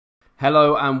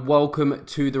Hello and welcome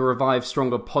to the Revive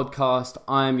Stronger podcast.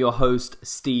 I am your host,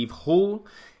 Steve Hall.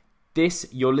 This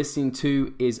you're listening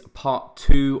to is part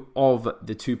 2 of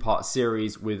the 2-part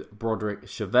series with Broderick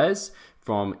Chavez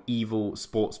from Evil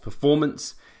Sports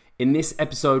Performance. In this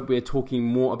episode, we're talking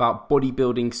more about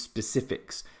bodybuilding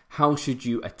specifics. How should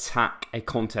you attack a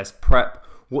contest prep?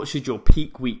 What should your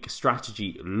peak week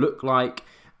strategy look like?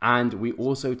 And we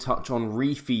also touch on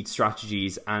refeed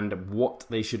strategies and what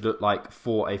they should look like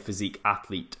for a physique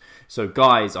athlete. So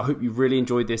guys, I hope you really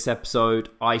enjoyed this episode.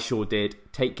 I sure did.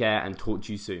 Take care and talk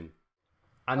to you soon.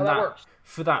 And that works.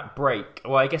 For that break,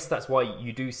 well, I guess that's why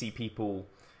you do see people,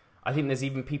 I think there's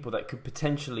even people that could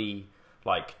potentially,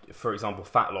 like, for example,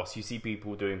 fat loss. You see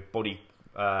people doing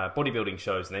bodybuilding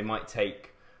shows and they might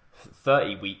take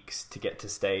 30 weeks to get to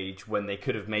stage when they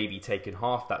could have maybe taken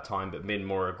half that time but been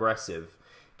more aggressive.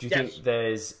 Do you think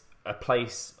there's a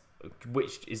place,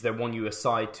 is there one you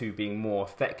aside to being more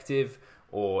effective,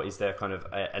 or is there kind of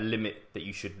a limit that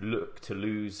you should look to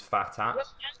lose fat at? Well,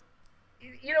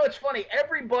 you know, it's funny.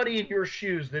 Everybody in your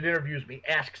shoes that interviews me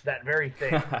asks that very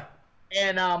thing.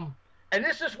 and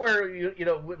this is where, you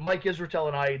know, Mike Israetel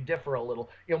and I differ a little.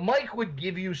 You know, Mike would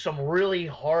give you some really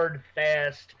hard,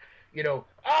 fast, you know,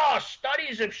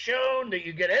 studies have shown that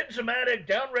you get enzymatic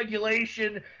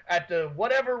downregulation at the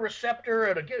whatever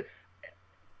receptor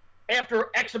after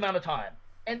X amount of time.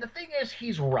 And the thing is,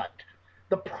 he's right.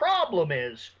 The problem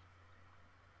is,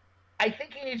 I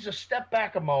think he needs to step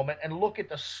back a moment and look at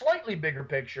the slightly bigger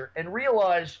picture and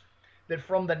realize that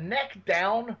from the neck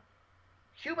down,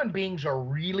 human beings are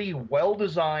really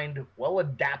well-designed,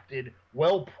 well-adapted,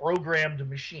 well-programmed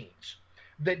machines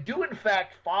that do, in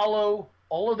fact, follow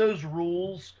all of those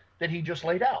rules that he just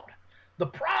laid out. The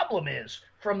problem is,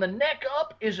 from the neck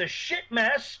up is a shit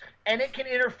mess, and it can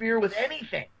interfere with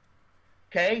anything,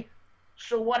 okay?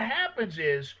 So what happens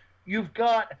is, you've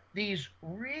got these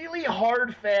really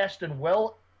hard, fast, and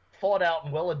well thought out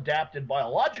and well adapted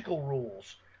biological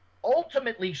rules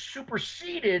ultimately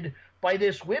superseded by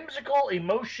this whimsical,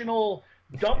 emotional,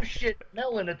 dumb shit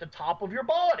melon at the top of your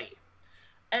body.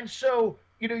 And so,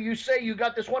 you know, you say you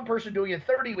got this one person doing it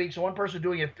 30 weeks and one person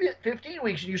doing it 15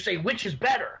 weeks, and you say, which is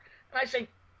better? And I say,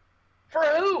 for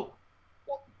who?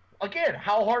 Well, again,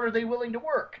 how hard are they willing to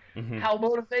work? Mm-hmm. How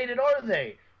motivated are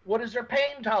they? What is their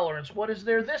pain tolerance? What is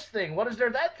their this thing? What is their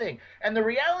that thing? And the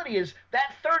reality is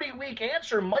that 30-week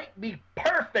answer might be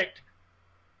perfect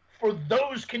for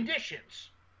those conditions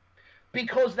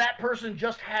because that person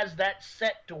just has that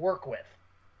set to work with.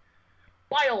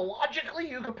 Biologically,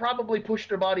 you could probably push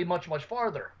their body much, much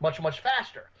farther, much, much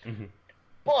faster. Mm-hmm.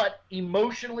 But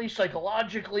emotionally,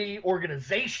 psychologically,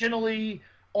 organizationally,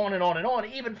 on and on and on,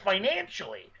 even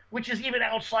financially, which is even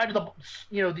outside of the,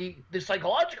 you know, the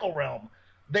psychological realm,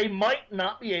 they might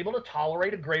not be able to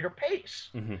tolerate a greater pace.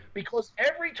 Mm-hmm. Because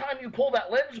every time you pull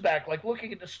that lens back, like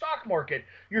looking at the stock market,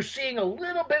 you're seeing a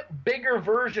little bit bigger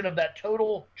version of that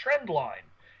total trend line.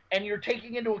 And you're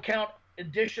taking into account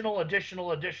additional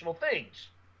things.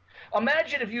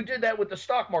 Imagine if you did that with the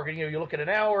stock market. You know, you look at an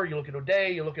hour, you look at a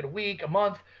day, you look at a week, a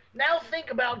month. Now think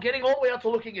about getting all the way out to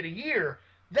looking at a year.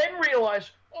 Then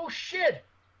realize, oh shit,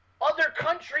 other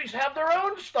countries have their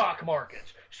own stock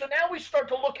markets. So now we start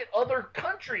to look at other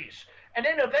countries. And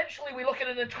then eventually we look at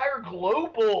an entire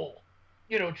global,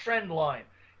 you know, trend line.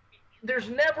 There's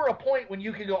never a point when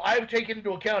you can go, I've taken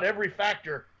into account every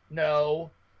factor.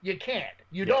 No, you can't.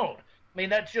 You don't. I mean,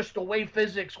 that's just the way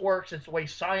physics works. It's the way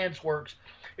science works.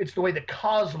 It's the way the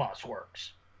cosmos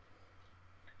works.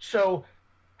 So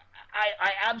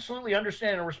I absolutely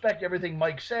understand and respect everything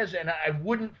Mike says, and I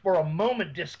wouldn't for a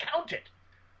moment discount it.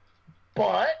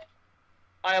 But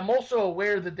I am also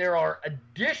aware that there are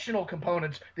additional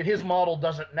components that his model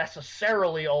doesn't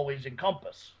necessarily always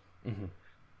encompass. Mm-hmm.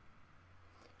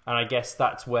 And I guess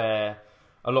that's where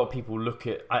a lot of people look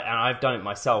at, and I've done it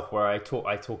myself, where I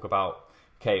talk about,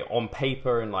 okay, on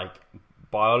paper and like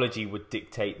biology would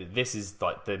dictate that this is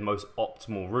like the most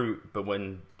optimal route, but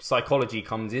when psychology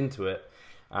comes into it,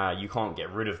 you can't get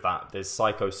rid of that. There's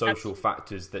psychosocial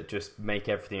factors that just make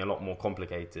everything a lot more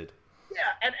complicated. Yeah,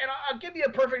 and I'll give you a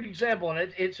perfect example,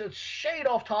 and it's a shade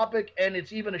off topic, and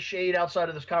it's even a shade outside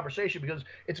of this conversation because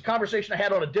it's a conversation I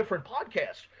had on a different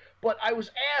podcast. But I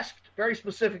was asked very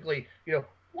specifically, you know,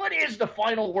 what is the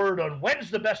final word on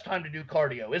when's the best time to do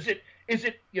cardio? Is it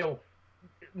you know,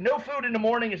 no food in the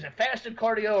morning? Is it fasted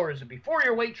cardio, or is it before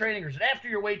your weight training, or is it after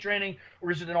your weight training,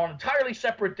 or is it on an entirely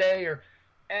separate day?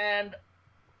 And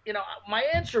you know, my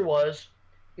answer was,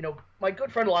 you know, my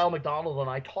good friend Lyle McDonald and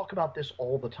I talk about this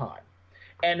all the time.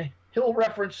 And he'll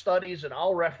reference studies and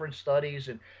I'll reference studies.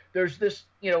 And there's this,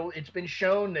 you know, it's been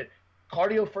shown that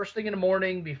cardio first thing in the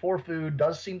morning before food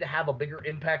does seem to have a bigger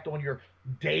impact on your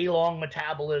day-long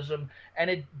metabolism.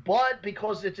 But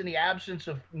because it's in the absence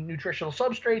of nutritional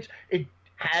substrates, it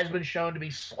has been shown to be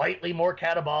slightly more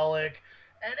catabolic.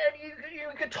 And you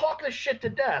can talk this shit to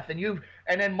death.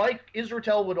 And then Mike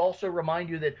Israetel would also remind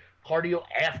you that cardio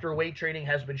after weight training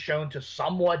has been shown to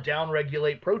somewhat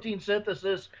downregulate protein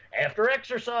synthesis after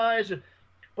exercise.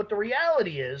 But the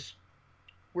reality is,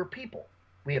 we're people.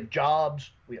 We have jobs,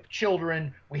 we have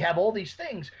children, we have all these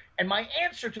things. And my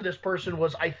answer to this person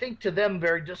was, I think to them,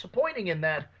 very disappointing in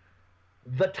that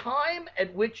the time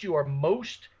at which you are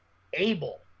most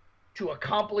able to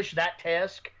accomplish that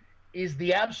task is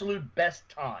the absolute best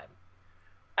time.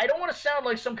 I don't want to sound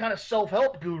like some kind of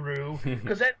self-help guru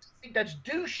because I think that's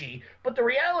douchey, but the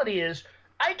reality is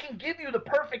I can give you the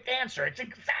perfect answer. It's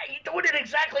doing it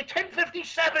exactly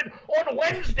 10:57 on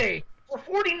Wednesday for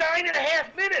 49 and a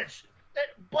half minutes.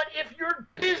 But if you're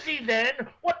busy then,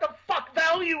 what the fuck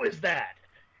value is that?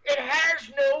 It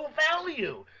has no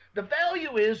value. The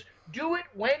value is do it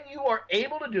when you are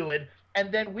able to do it, and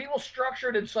then we will structure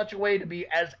it in such a way to be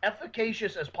as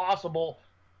efficacious as possible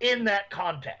in that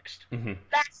context. Mm-hmm.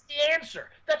 That's the answer.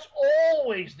 That's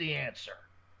always the answer.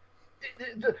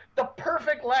 The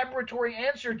perfect laboratory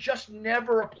answer just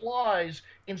never applies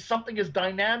in something as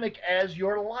dynamic as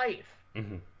your life.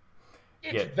 Mm-hmm.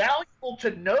 It's valuable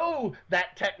to know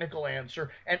that technical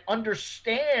answer and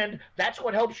understand that's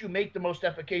what helps you make the most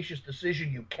efficacious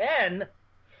decision you can.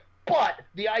 But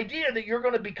the idea that you're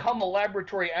going to become a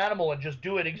laboratory animal and just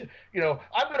do it,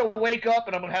 I'm going to wake up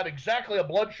and I'm going to have exactly a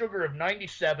blood sugar of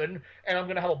 97 and I'm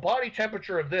going to have a body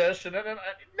temperature of this.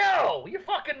 No, you're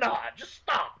fucking not. Just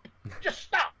stop. Just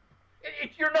stop.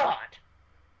 You're not.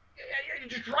 It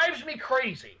just drives me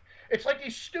crazy. It's like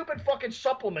these stupid fucking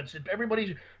supplements that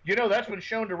everybody's, that's been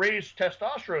shown to raise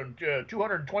testosterone to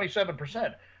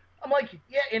 227%. I'm like,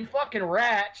 yeah, in fucking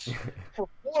rats for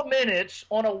 4 minutes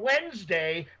on a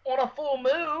Wednesday on a full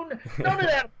moon. None of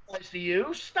that applies to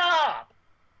you. Stop.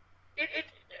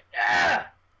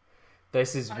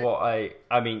 This is what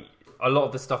I mean, a lot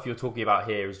of the stuff you're talking about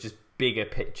here is just bigger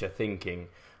picture thinking,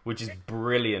 which is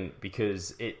brilliant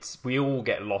because we all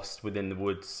get lost within the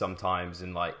woods sometimes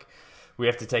and like, we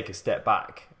have to take a step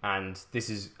back. And this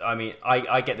is,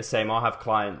 I get the same. I'll have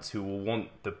clients who will want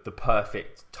the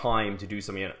perfect time to do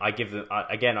something. And I give them,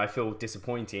 again, I feel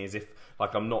disappointing as if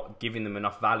like I'm not giving them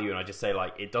enough value. And I just say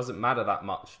like, it doesn't matter that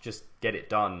much. Just get it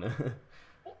done.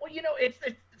 Well,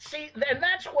 and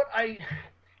that's what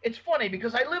it's funny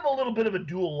because I live a little bit of a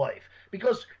dual life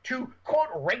because to quote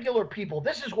regular people,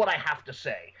 this is what I have to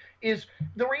say. Is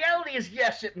the reality is,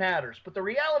 yes, it matters, but the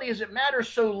reality is it matters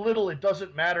so little it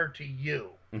doesn't matter to you.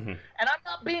 Mm-hmm. And I'm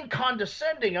not being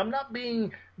condescending. I'm not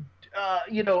being,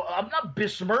 I'm not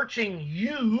besmirching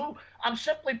you. I'm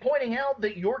simply pointing out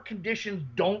that your conditions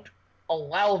don't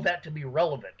allow that to be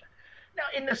relevant. Now,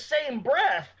 in the same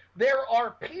breath, there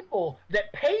are people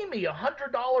that pay me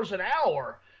 $100 an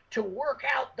hour to work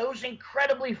out those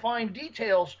incredibly fine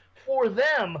details for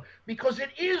them because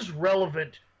it is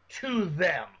relevant to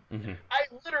them. Mm-hmm. I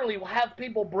literally will have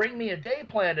people bring me a day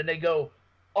plan and they go,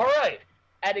 all right,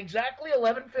 at exactly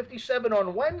 11:57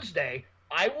 on Wednesday,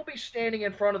 I will be standing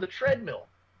in front of the treadmill.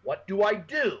 What do I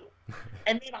do?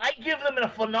 And then I give them a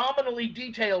phenomenally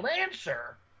detailed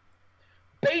answer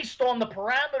based on the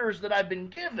parameters that I've been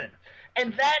given.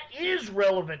 And that is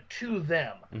relevant to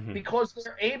them because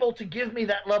they're able to give me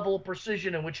that level of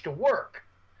precision in which to work.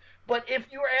 But if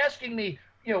you're asking me,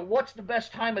 what's the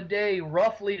best time of day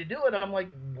roughly to do it? I'm like,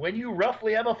 when you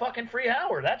roughly have a fucking free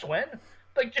hour, that's when.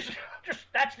 Like, just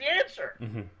that's the answer.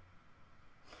 Mm-hmm.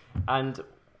 And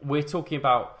we're talking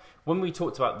about, when we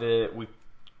talked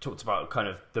about kind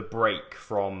of the break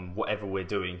from whatever we're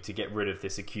doing to get rid of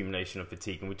this accumulation of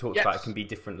fatigue. And we talked about it can be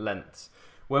different lengths.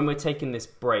 When we're taking this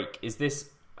break, is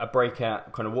this a break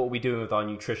at kind of what are we doing with our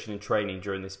nutrition and training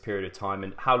during this period of time?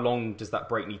 And how long does that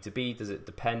break need to be? Does it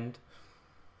depend?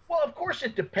 Well, of course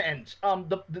it depends.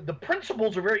 The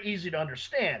principles are very easy to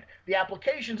understand. The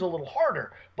application's a little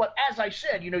harder. But as I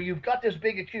said, you've got this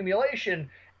big accumulation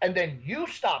and then you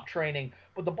stop training,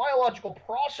 but the biological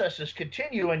processes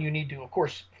continue and you need to, of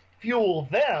course, fuel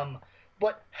them.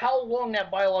 But how long that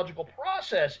biological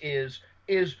process is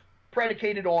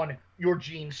predicated on your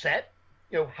gene set,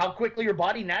 how quickly your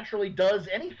body naturally does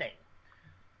anything,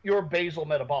 your basal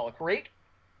metabolic rate,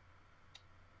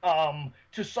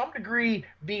 to some degree,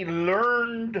 the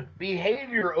learned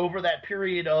behavior over that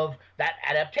period of that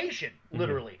adaptation,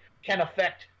 literally, can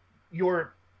affect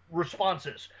your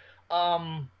responses.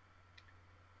 Lots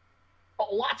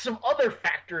of other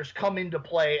factors come into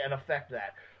play and affect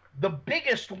that. The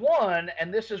biggest one,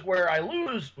 and this is where I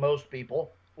lose most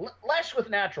people, less with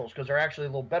naturals because they're actually a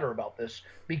little better about this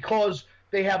because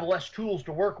they have less tools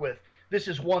to work with. This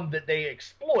is one that they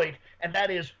exploit, and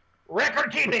that is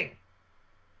record keeping.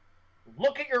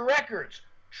 Look at your records.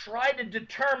 Try to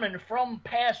determine from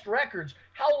past records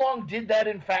how long did that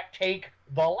in fact take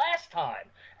the last time.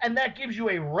 And that gives you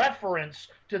a reference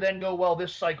to then go, well,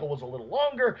 this cycle was a little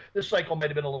longer. This cycle might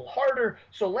have been a little harder.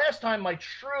 So last time my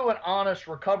true and honest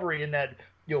recovery in that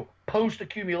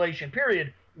post-accumulation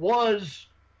period was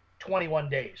 21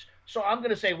 days. So I'm going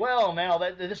to say, well, now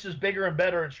that this is bigger and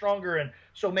better and stronger, and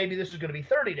so maybe this is going to be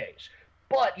 30 days.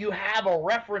 But you have a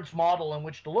reference model in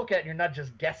which to look at, and you're not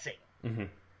just guessing. Mm-hmm.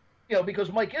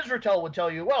 Because Mike Israetel would tell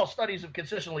you, well, studies have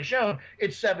consistently shown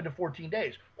it's 7 to 14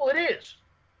 days. Well, it is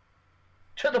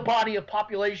to the body of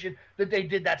population that they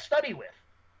did that study with.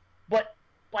 But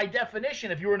by definition,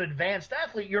 if you're an advanced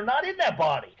athlete, you're not in that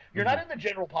body. You're not in the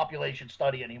general population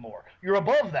study anymore. You're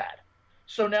above that.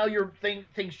 So now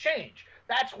things change.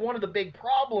 That's one of the big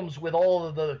problems with all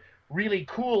of the really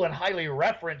cool and highly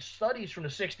referenced studies from the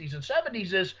 60s and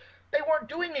 70s is they weren't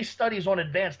doing these studies on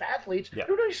advanced athletes. Yeah.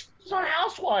 They were doing studies on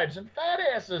housewives and fat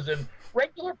asses and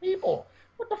regular people.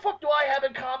 What the fuck do I have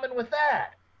in common with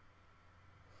that?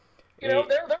 There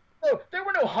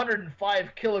were no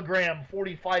 105-kilogram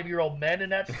 45-year-old men in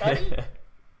that study.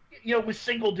 With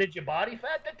single-digit body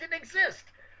fat. That didn't exist.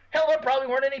 Hell, there probably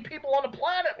weren't any people on the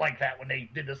planet like that when they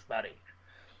did the study.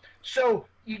 So,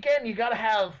 again, you got to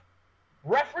have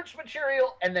reference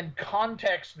material and then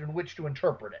context in which to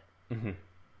interpret it. Mm-hmm.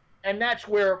 And that's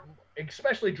where,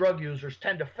 especially drug users,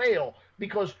 tend to fail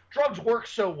because drugs work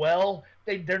so well,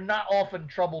 they're not often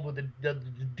troubled with the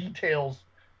details.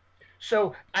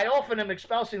 So I often am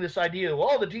espousing this idea,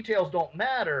 well, the details don't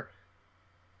matter.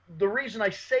 The reason I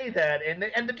say that,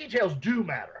 and the details do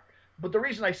matter, but the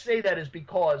reason I say that is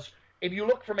because if you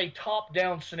look from a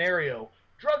top-down scenario,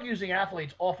 drug-using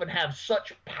athletes often have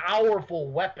such powerful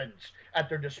weapons at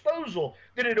their disposal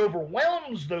that it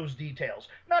overwhelms those details.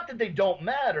 Not that they don't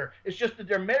matter, it's just that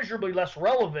they're measurably less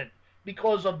relevant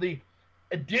because of the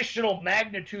additional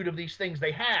magnitude of these things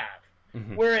they have.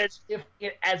 Mm-hmm. Whereas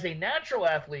as a natural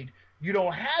athlete, you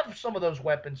don't have some of those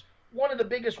weapons. One of the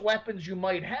biggest weapons you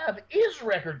might have is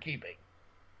record keeping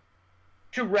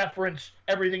to reference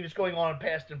everything that's going on in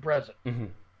past and present. Mm-hmm.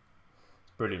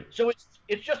 Brilliant. So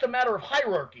it's just a matter of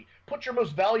hierarchy. Put your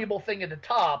most valuable thing at the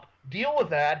top, deal with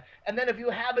that, and then if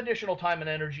you have additional time and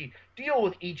energy, deal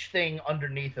with each thing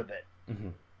underneath of it. Mm-hmm.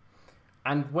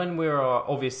 And when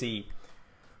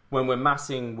when we're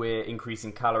massing, we're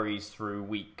increasing calories through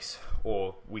weeks,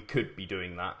 or we could be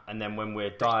doing that. And then when we're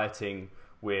dieting,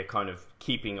 we're kind of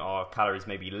keeping our calories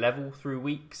maybe level through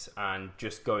weeks and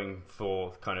just going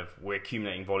for we're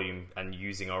accumulating volume and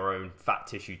using our own fat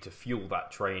tissue to fuel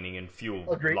that training and fuel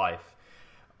life.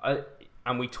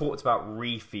 And we talked about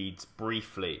refeeds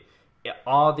briefly.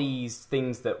 Are these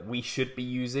things that we should be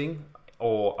using,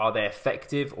 or are they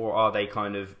effective, or are they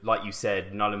kind of, like you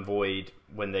said, null and void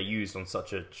when they're used on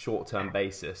such a short-term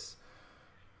basis?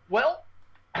 Well,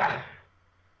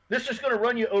 this is going to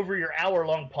run you over your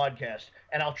hour-long podcast,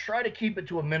 and I'll try to keep it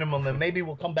to a minimum, and maybe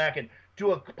we'll come back and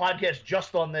do a podcast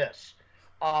just on this.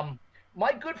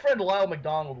 My good friend Lyle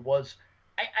McDonald was,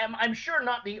 I'm sure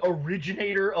not the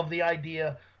originator of the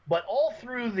idea, but all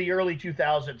through the early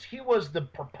 2000s, he was the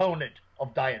proponent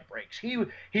of diet breaks.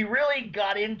 He really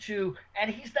got into,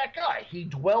 and he's that guy. He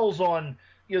dwells on,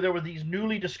 there were these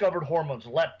newly discovered hormones,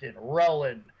 leptin,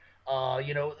 ghrelin,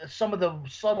 some of the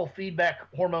subtle feedback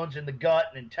hormones in the gut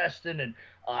and intestine and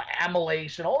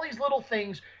amylase and all these little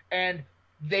things. And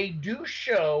they do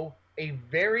show a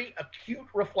very acute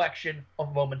reflection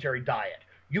of momentary diet.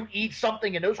 You eat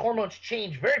something and those hormones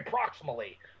change very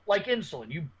proximally, like insulin.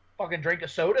 You fucking drink a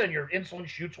soda and your insulin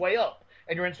shoots way up,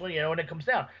 and your insulin, and it comes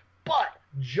down. But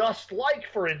just like,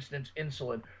 for instance,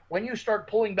 insulin, when you start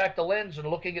pulling back the lens and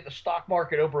looking at the stock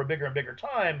market over a bigger and bigger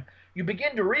time, you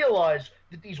begin to realize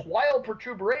that these wild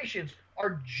perturbations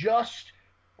are just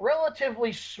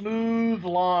relatively smooth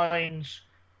lines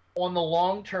on the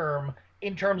long term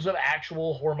in terms of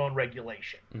actual hormone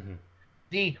regulation. Mm-hmm.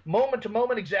 The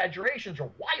moment-to-moment exaggerations are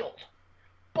wild,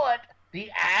 but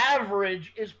the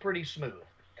average is pretty smooth.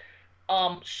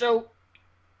 So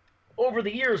over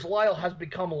the years, Lyle has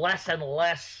become less and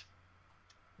less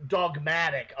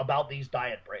dogmatic about these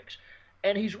diet breaks.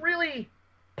 And he's really,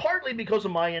 partly because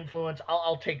of my influence,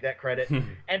 I'll take that credit,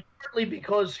 and partly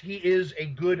because he is a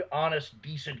good, honest,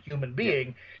 decent human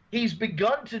being, he's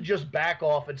begun to just back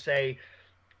off and say,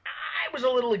 I was a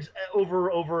little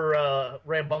over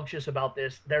rambunctious about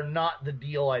this. They're not the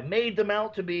deal I made them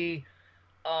out to be.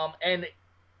 And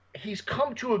he's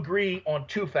come to agree on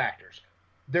two factors.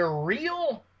 They're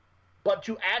real, but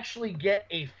to actually get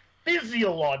a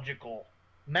physiological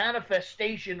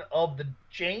manifestation of the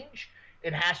change,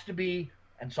 it has to be,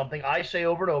 and something I say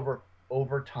over and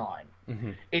over time.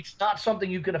 Mm-hmm. It's not something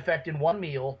you can affect in one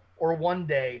meal or one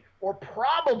day or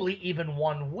probably even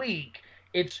 1 week.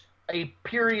 It's a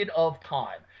period of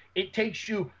time. It takes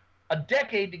you a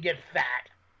decade to get fat,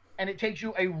 and it takes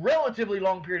you a relatively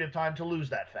long period of time to lose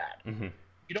that fat. Mm-hmm.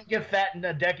 You don't get fat in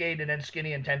a decade and then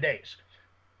skinny in 10 days.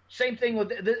 Same thing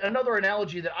with another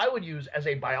analogy that I would use as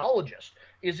a biologist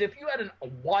is if you had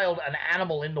an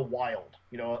animal in the wild,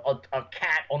 a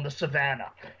cat on the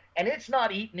savannah, and it's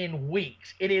not eaten in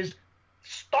weeks. It is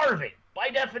starving. By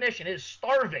definition, it is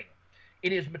starving.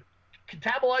 It is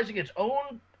catabolizing its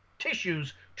own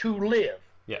tissues to live.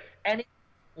 Yeah. And it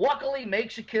luckily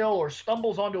makes a kill or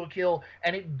stumbles onto a kill,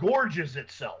 and it gorges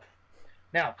itself.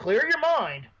 Now, clear your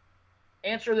mind.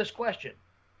 Answer this question.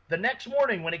 The next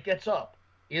morning when it gets up,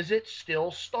 is it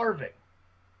still starving?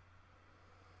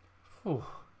 Ooh.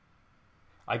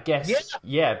 I guess,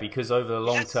 yeah, because over the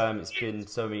long term, it's been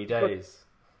so many days.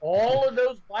 All of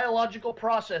those biological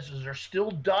processes are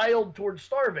still dialed towards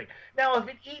starving. Now, if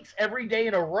it eats every day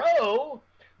in a row,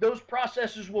 those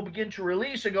processes will begin to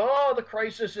release and go, oh, the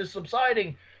crisis is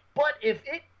subsiding. But if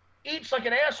it eats like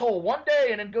an asshole one day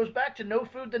and then goes back to no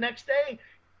food the next day,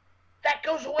 that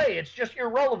goes away. It's just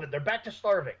irrelevant. They're back to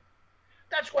starving.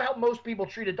 That's how most people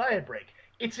treat a diet break.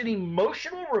 It's an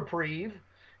emotional reprieve.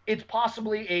 It's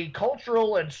possibly a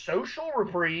cultural and social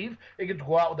reprieve. They get to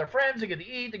go out with their friends. They get to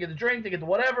eat. They get to drink. They get to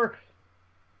whatever.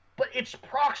 But it's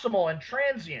proximal and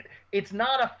transient. It's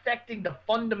not affecting the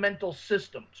fundamental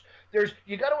systems.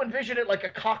 You got to envision it like a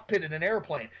cockpit in an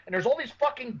airplane. And there's all these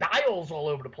fucking dials all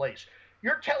over the place.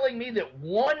 You're telling me that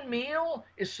one meal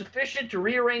is sufficient to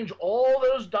rearrange all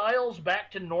those dials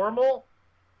back to normal?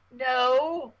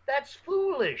 No, that's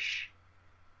foolish.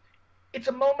 It's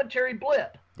a momentary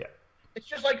blip. Yeah. It's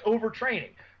just like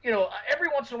overtraining. Every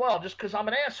once in a while, just because I'm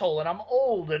an asshole and I'm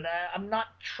old and I'm not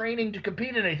training to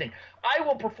compete in anything, I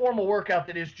will perform a workout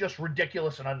that is just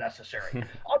ridiculous and unnecessary.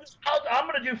 I'm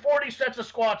going to do 40 sets of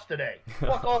squats today.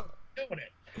 Fuck all, doing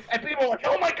it. And people are like,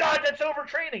 oh my God, that's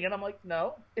overtraining. And I'm like,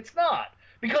 no, it's not.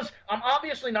 Because I'm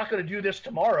obviously not going to do this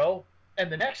tomorrow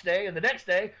and the next day and the next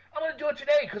day. I'm going to do it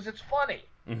today because it's funny.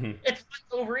 Mm-hmm. It's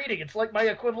like overeating. It's like my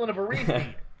equivalent of a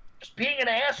refeed. Just being an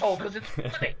asshole because it's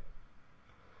funny.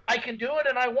 I can do it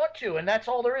and I want to, and that's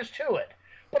all there is to it.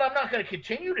 But I'm not going to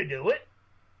continue to do it.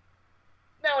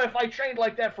 Now, if I trained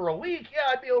like that for a week,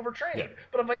 yeah, I'd be overtrained. Yeah.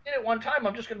 But if I did it one time,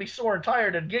 I'm just going to be sore and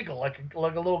tired and giggle like a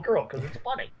little girl because it's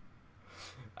funny.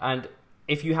 And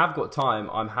if you have got time,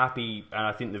 I'm happy, and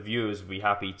I think the viewers will be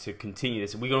happy to continue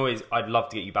this. I'd love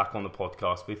to get you back on the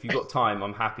podcast, but if you've got time,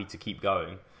 I'm happy to keep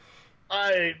going.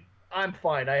 I'm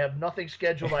fine. I have nothing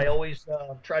scheduled. I always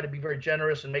try to be very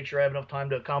generous and make sure I have enough time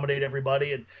to accommodate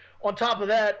everybody. And on top of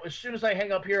that, as soon as I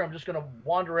hang up here, I'm just going to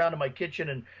wander around in my kitchen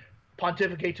and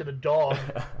pontificate to the dog.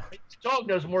 The dog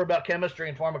knows more about chemistry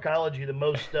and pharmacology than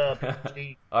most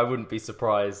PhD. I wouldn't be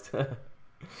surprised.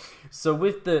 So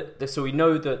with so we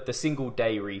know that the single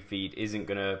day refeed isn't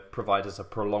going to provide us a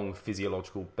prolonged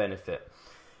physiological benefit.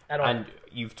 At all. And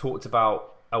you've talked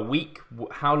about a week.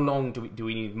 How long do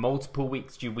we need? Multiple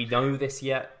weeks? Do we know this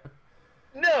yet?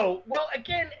 No. Well,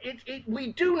 again,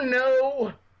 we do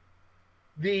know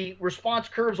the response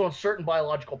curves on certain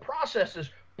biological processes,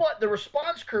 but the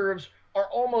response curves are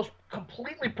almost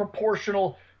completely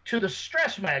proportional to the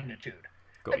stress magnitude.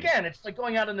 Again, it's like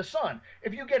going out in the sun.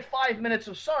 If you get 5 minutes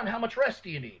of sun, how much rest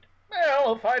do you need?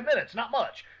 Well, 5 minutes, not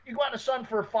much. You go out in the sun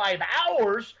for 5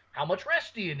 hours, how much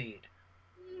rest do you need?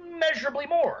 Measurably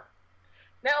more.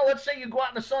 Now, let's say you go out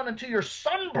in the sun until you're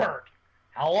sunburnt.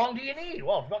 How long do you need?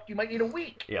 Well, fuck, you might need a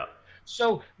week. Yeah.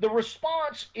 So the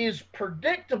response is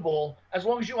predictable as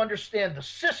long as you understand the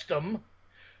system.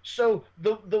 So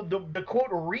the quote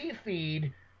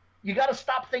refeed, you got to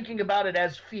stop thinking about it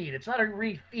as feed. It's not a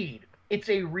refeed. It's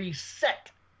a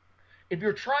reset. If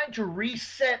you're trying to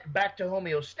reset back to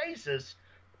homeostasis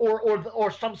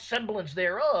or some semblance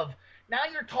thereof, now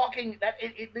you're talking that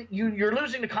you're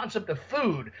losing the concept of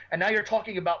food, and now you're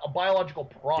talking about a biological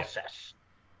process.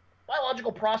 Yeah.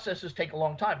 Biological processes take a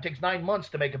long time. It takes 9 months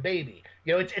to make a baby.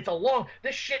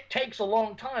 This shit takes a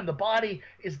long time. The body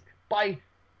is by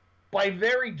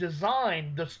very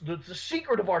design, the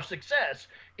secret of our success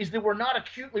is that we're not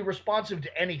acutely responsive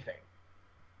to anything.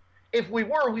 If we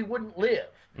were, we wouldn't live.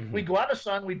 Mm-hmm. We'd go out in the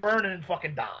sun, we'd burn and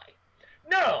fucking die.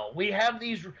 No, we have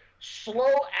these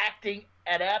slow-acting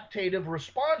adaptive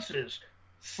responses.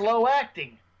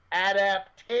 Slow-acting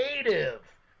adaptive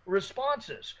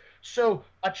responses. So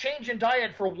a change in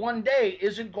diet for one day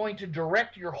isn't going to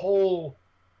direct your whole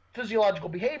physiological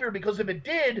behavior, because if it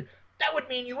did, that would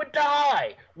mean you would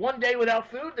die. One day without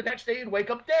food, the next day you'd wake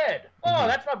up dead. Oh,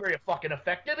 that's not very fucking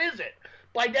effective, is it?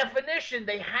 By definition,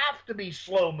 they have to be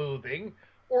slow moving,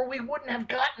 or we wouldn't have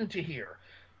gotten to here.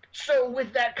 So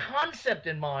with that concept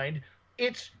in mind,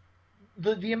 it's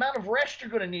the amount of rest you're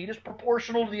going to need is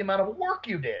proportional to the amount of work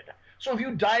you did. So if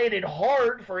you dieted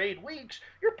hard for 8 weeks,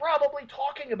 you're probably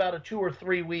talking about a 2 or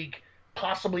 3 week,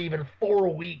 possibly even 4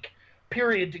 week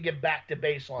period to get back to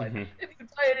baseline. If you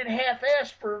dieted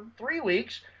half-assed for 3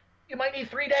 weeks, you might need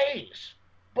 3 days.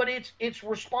 But it's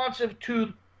responsive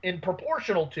to and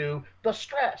proportional to the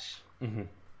stress.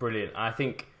 Brilliant. I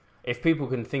think if people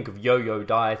can think of yo-yo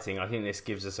dieting, I think this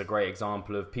gives us a great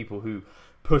example of people who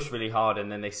push really hard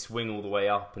and then they swing all the way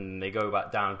up and they go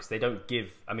back down because they don't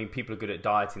give. I mean, people are good at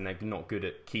dieting, they're not good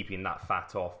at keeping that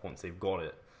fat off once they've got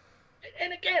it.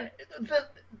 And again,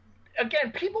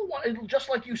 people want, just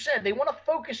like you said, they want to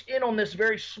focus in on this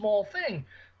very small thing.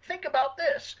 Think about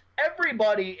this.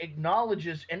 Everybody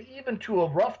acknowledges, and even to a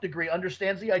rough degree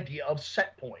understands, the idea of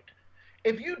set point.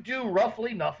 If you do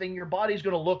roughly nothing, your body's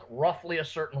going to look roughly a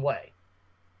certain way.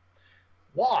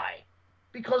 Why?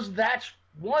 Because that's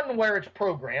one, where it's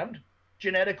programmed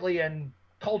genetically and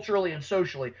culturally and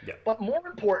socially. Yeah. But more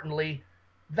importantly,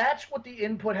 that's what the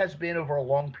input has been over a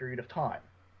long period of time.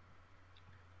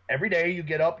 Every day you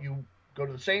get up, you go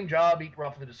to the same job, eat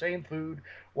roughly the same food,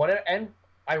 whatever, and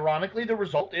ironically, the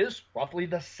result is roughly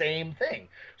the same thing.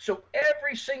 So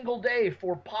every single day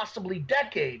for possibly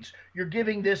decades, you're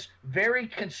giving this very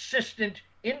consistent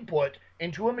input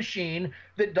into a machine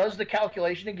that does the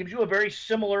calculation and gives you a very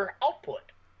similar output.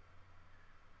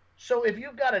 So if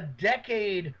you've got a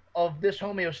decade of this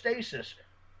homeostasis,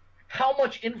 how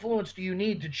much influence do you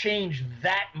need to change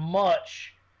that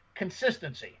much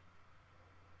consistency?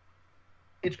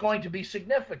 It's going to be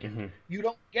significant. You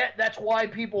don't get, that's why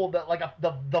people that like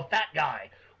the fat guy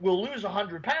will lose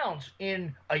 100 pounds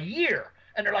in a year.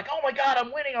 And they're like, oh my God,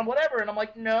 I'm winning, I'm whatever. And I'm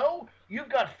like, no, you've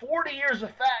got 40 years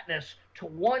of fatness to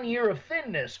 1 year of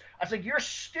thinness. I was like, you're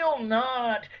still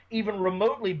not even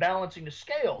remotely balancing the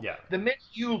scale. Yeah. The minute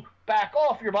you back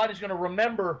off, your body's going to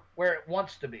remember where it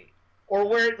wants to be, or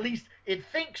where at least it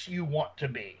thinks you want to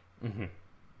be.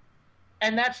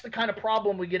 And that's the kind of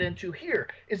problem we get into here,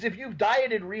 is if you've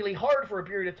dieted really hard for a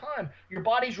period of time, your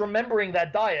body's remembering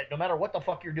that diet no matter what the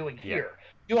fuck you're doing here.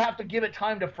 You have to give it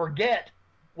time to forget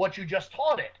what you just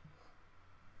taught it.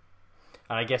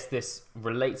 And I guess this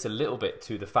relates a little bit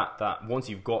to the fact that once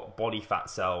you've got body fat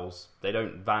cells, they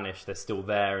don't vanish, they're still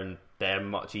there, and they're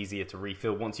much easier to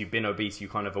refill. Once you've been obese, you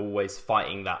kind of always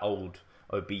fighting that old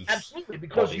obese Absolutely,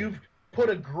 because body. You've put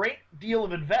a great deal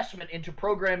of investment into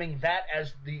programming that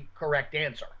as the correct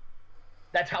answer.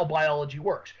 That's how biology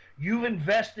works. You've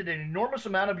invested an enormous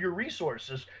amount of your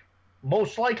resources,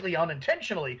 most likely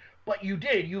unintentionally, but you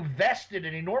did. You vested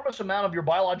an enormous amount of your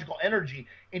biological energy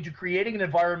into creating an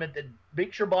environment that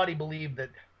makes your body believe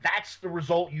that that's the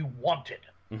result you wanted.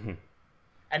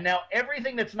 And now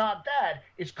everything that's not that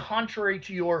is contrary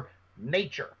to your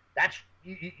nature. That's,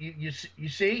 you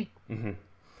see?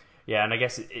 Yeah, and I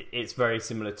guess it's very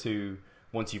similar to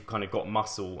once you've kind of got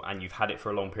muscle and you've had it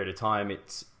for a long period of time,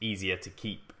 it's easier to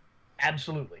keep.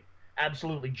 Absolutely.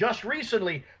 Absolutely. Just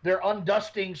recently, they're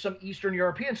undusting some Eastern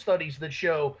European studies that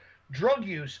show drug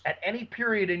use at any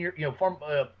period in your,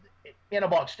 anabolic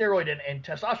steroid and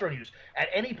testosterone use at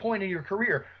any point in your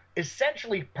career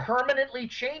essentially permanently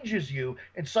changes you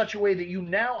in such a way that you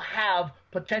now have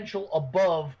potential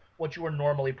above what you were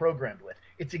normally programmed with.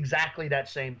 It's exactly that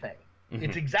same thing.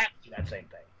 It's exactly that same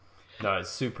thing. No, it's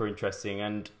super interesting.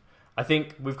 And I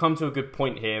think we've come to a good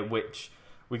point here, which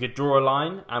we could draw a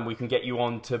line and we can get you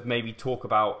on to maybe talk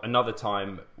about another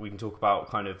time. We can talk about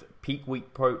kind of peak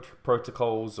week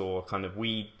protocols, or kind of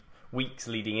weeks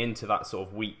leading into that sort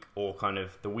of week, or kind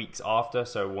of the weeks after.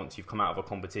 So once you've come out of a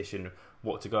competition,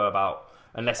 what to go about,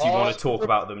 unless you want to talk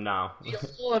about them now.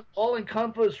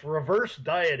 All-encompass reverse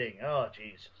dieting. Oh,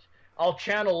 Jesus. I'll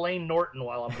channel Lane Norton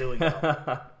while I'm doing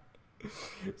that.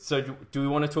 So do we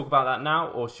want to talk about that now,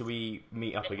 or should we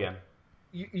meet up again?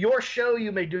 Your show,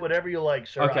 you may do whatever you like,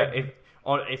 sir. Okay,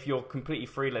 if you're completely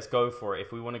free, let's go for it.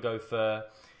 If we want to go for,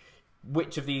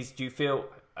 which of these do you feel,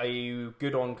 are you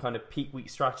good on kind of peak week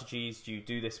strategies? Do you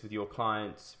do this with your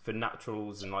clients for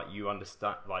naturals, and like you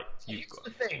understand, like here's the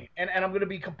thing, and I'm going to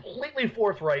be completely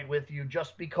forthright with you,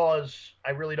 just because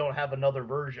I really don't have another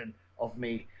version of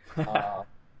me.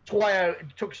 That's why it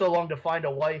took so long to find a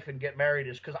wife and get married,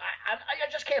 is because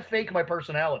I just can't fake my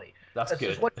personality. That's good.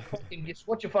 It's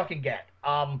what you fucking get.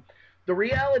 The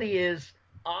reality is,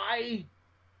 I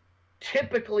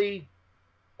typically,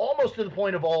 almost to the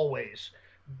point of always,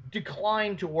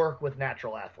 decline to work with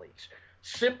natural athletes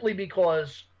simply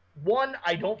because, one,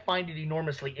 I don't find it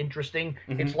enormously interesting.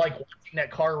 It's like watching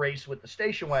that car race with the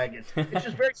station wagon. It's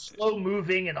just very slow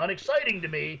moving and unexciting to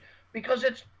me because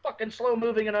it's fucking slow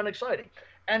moving and unexciting.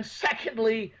 And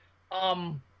secondly,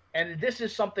 and this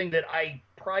is something that I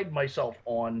pride myself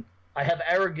on, I have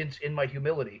arrogance in my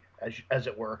humility, as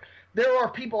it were. There are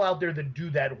people out there that do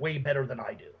that way better than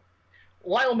I do.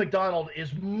 Lyle McDonald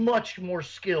is much more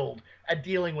skilled at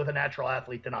dealing with a natural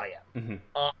athlete than I am.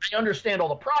 I understand all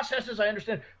the processes,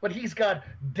 but he's got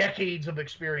decades of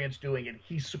experience doing it.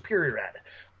 He's superior at it.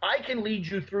 I can lead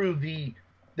you through the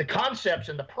concepts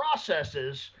and the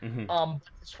processes.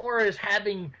 As far as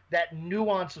having that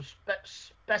nuance of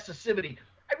specificity,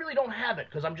 I really don't have it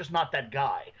because I'm just not that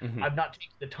guy. I've not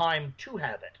taken the time to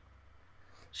have it.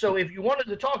 So if you wanted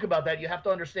to talk about that, you have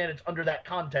to understand it's under that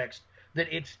context, that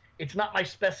it's not my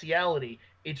speciality.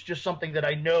 It's just something that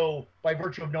I know by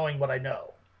virtue of knowing what I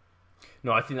know.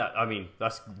 No, I think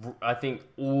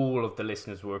all of the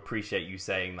listeners will appreciate you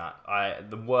saying that.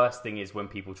 The worst thing is when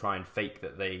people try and fake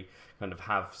that they kind of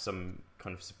have some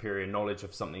kind of superior knowledge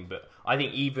of something. But I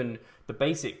think even the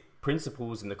basic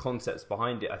principles and the concepts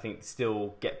behind it, I think,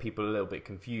 still get people a little bit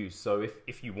confused. So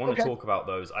if you want to talk about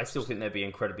those, I still think they'd be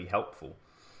incredibly helpful.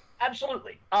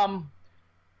 Absolutely.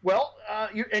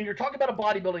 You're talking about a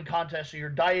bodybuilding contest, so you're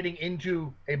dieting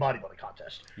into a bodybuilding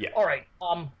contest. Yeah. All right.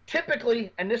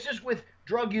 Typically, and this is with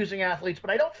drug-using athletes, but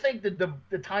I don't think that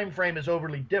the time frame is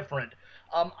overly different.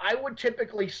 I would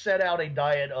typically set out a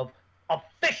diet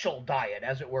official diet,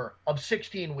 as it were, of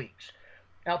 16 weeks.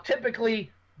 Now, typically,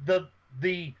 the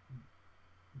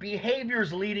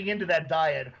behaviors leading into that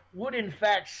diet would, in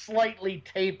fact, slightly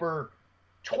taper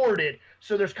toward it.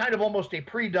 So there's kind of almost a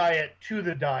pre-diet to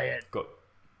the diet. Good.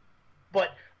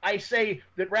 But I say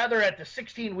that rather at the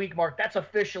 16-week mark, that's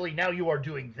officially now you are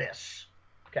doing this.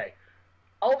 Okay.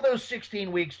 Of those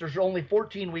 16 weeks, there's only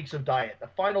 14 weeks of diet. The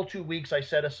final 2 weeks I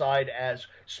set aside as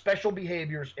special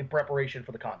behaviors in preparation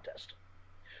for the contest.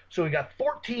 So we got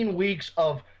 14 weeks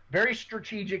of very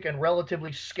strategic and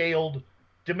relatively scaled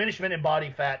diminishment in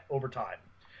body fat over time.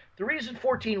 The reason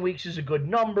 14 weeks is a good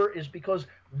number is because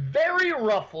very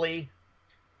roughly,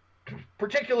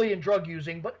 particularly in drug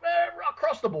using, but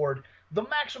across the board, the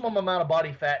maximum amount of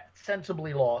body fat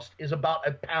sensibly lost is about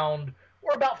a pound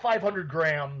or about 500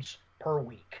 grams per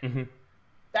week.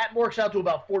 That works out to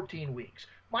about 14 weeks.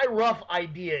 My rough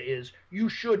idea is you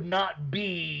should not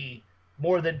be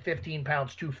more than 15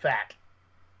 pounds too fat,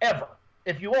 ever.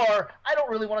 If you are, I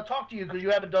don't really want to talk to you because you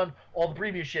haven't done all the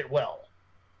previous shit well.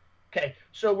 Okay,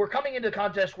 so we're coming into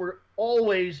contest. We're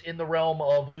always in the realm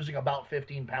of losing about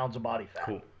 15 pounds of body fat.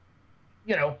 Cool.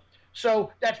 You know,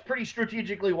 so that's pretty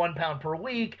strategically 1 pound per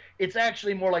week. It's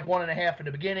actually more like 1.5 in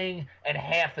the beginning and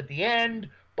half at the end.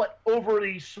 But over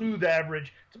the smooth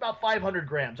average, it's about 500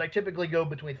 grams. I typically go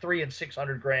between 300 and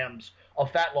 600 grams of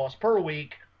fat loss per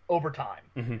week over time.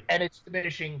 And it's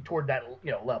diminishing toward that,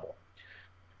 level.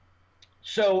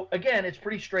 So again, it's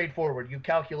pretty straightforward. You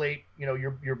calculate,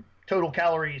 your total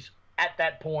calories at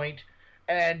that point,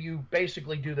 and you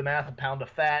basically do the math. A pound of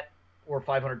fat, or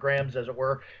 500 grams, as it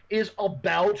were, is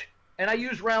about, and I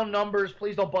use round numbers.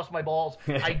 Please don't bust my balls.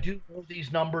 I do know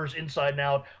these numbers inside and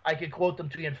out. I can quote them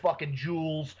to you in fucking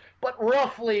joules, but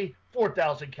roughly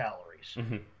 4,000 calories.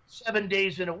 7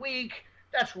 days in a week,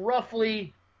 that's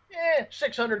roughly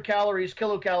 600 calories,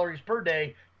 kilocalories per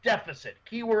day. Deficit.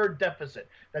 Keyword deficit.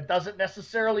 That doesn't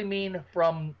necessarily mean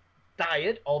from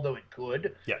diet, although it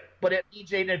could. Yeah. But it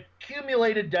means an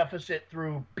accumulated deficit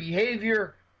through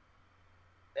behavior,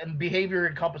 and behavior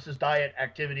encompasses diet,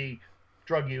 activity,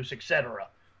 drug use, etc.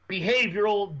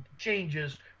 Behavioral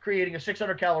changes creating a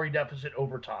 600 calorie deficit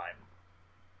over time.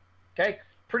 Okay?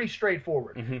 Pretty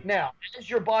straightforward. Now, as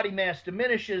your body mass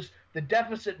diminishes, the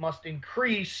deficit must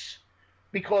increase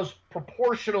because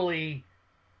proportionally,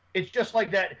 it's just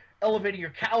like that elevating your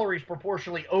calories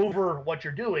proportionally over what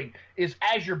you're doing is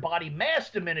as your body mass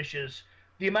diminishes,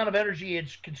 the amount of energy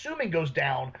it's consuming goes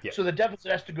down, so the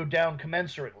deficit has to go down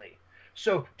commensurately.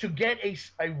 So to get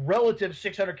a relative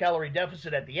 600 calorie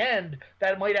deficit at the end,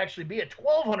 that might actually be a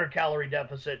 1,200 calorie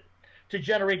deficit to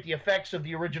generate the effects of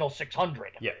the original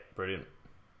 600. Yeah, brilliant.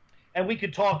 And we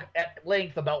could talk at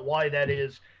length about why that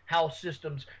is, how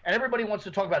systems, and everybody wants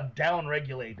to talk about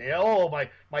down-regulate.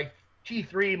 My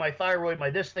T3, my thyroid, my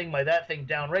this thing, my that thing,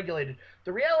 down-regulated.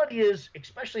 The reality is,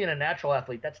 especially in a natural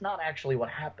athlete, that's not actually what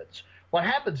happens. What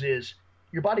happens is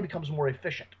your body becomes more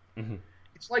efficient.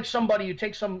 It's like you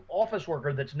take some office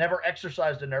worker that's never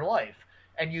exercised in their life,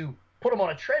 and you put them on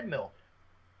a treadmill.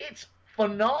 It's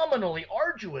phenomenally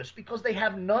arduous because they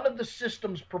have none of the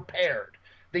systems prepared.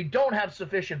 They don't have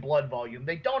sufficient blood volume.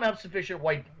 They don't have sufficient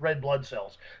red blood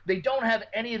cells. They don't have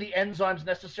any of the enzymes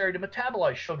necessary to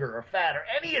metabolize sugar or fat or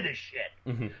any of this shit.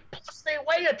 Mm-hmm. Plus, they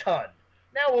weigh a ton.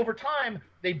 Now, over time,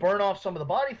 they burn off some of the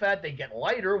body fat. They get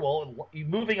lighter. Well,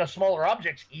 moving a smaller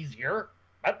object's easier.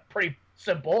 That's pretty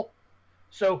simple.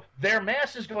 So their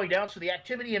mass is going down, so the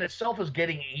activity in itself is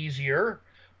getting easier.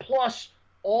 Plus,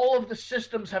 all of the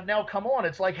systems have now come on.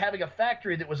 It's like having a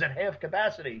factory that was at half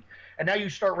capacity, and now you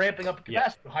start ramping up the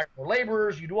capacity. You hire more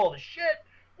laborers, you do all this shit.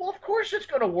 Well, of course it's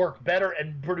going to work better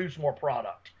and produce more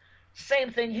product.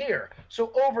 Same thing here.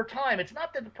 So over time, it's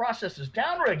not that the processes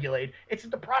downregulate, it's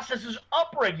that the processes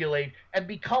upregulate and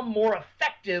become more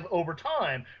effective over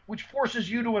time, which forces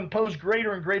you to impose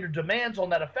greater and greater demands on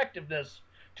that effectiveness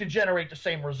to generate the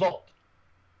same result.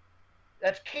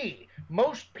 That's key.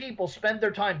 Most people spend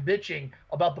their time bitching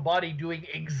about the body doing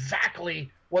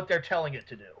exactly what they're telling it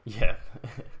to do. Yeah.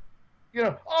 You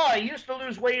know, oh, I used to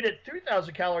lose weight at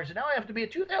 3,000 calories, and now I have to be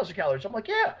at 2,000 calories. I'm like,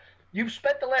 yeah, you've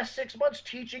spent the last 6 months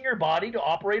teaching your body to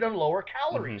operate on lower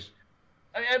calories.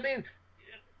 Mm-hmm. I mean,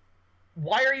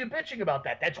 why are you bitching about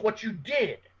that? That's what you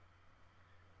did.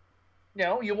 You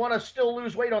know, you want to still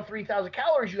lose weight on 3,000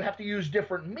 calories, you have to use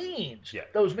different means. Yeah.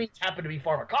 Those means happen to be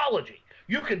pharmacology.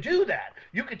 You can do that.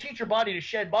 You can teach your body to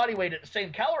shed body weight at the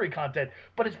same calorie content,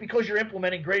 but it's because you're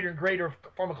implementing greater and greater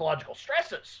pharmacological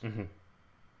stresses. Mm-hmm.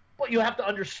 But you have to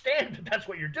understand that that's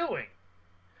what you're doing.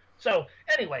 So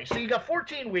anyway, so you got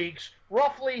 14 weeks,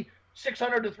 roughly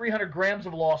 600 to 300 grams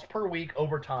of loss per week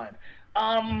over time.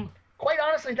 Quite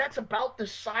honestly, that's about the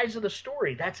size of the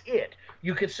story. That's it.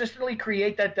 You consistently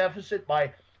create that deficit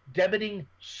by debiting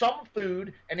some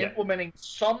food and implementing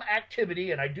some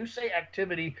activity, and I do say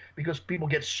activity because people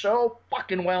get so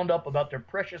fucking wound up about their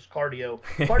precious cardio.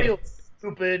 Cardio is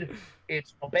stupid.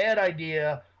 It's a bad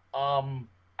idea.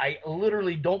 I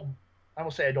literally don't – I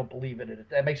don't say I don't believe in it.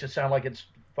 That makes it sound like it's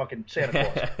fucking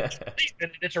Santa Claus.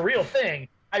 It's a real thing.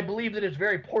 I believe that it's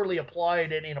very poorly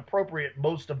applied and inappropriate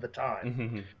most of the time.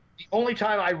 Mm-hmm. The only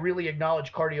time I really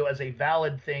acknowledge cardio as a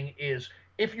valid thing is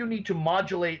if you need to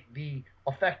modulate the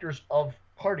effectors of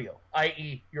cardio,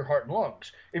 i.e. your heart and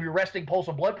lungs. If your resting pulse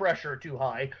and blood pressure are too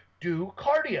high, do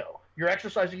cardio. You're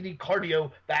exercising the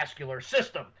cardiovascular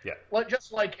system. Yeah. Well,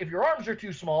 just like if your arms are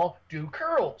too small, do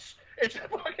curls. It's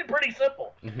fucking pretty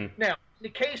simple. Mm-hmm. Now, in the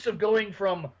case of going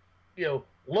from, you know,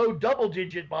 low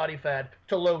double-digit body fat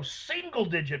to low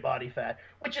single-digit body fat,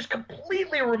 which is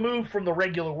completely removed from the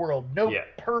regular world. No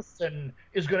person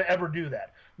is going to ever do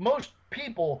that. Most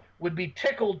people would be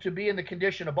tickled to be in the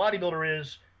condition a bodybuilder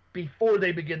is before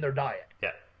they begin their diet. Yeah.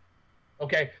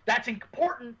 Okay? That's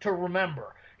important to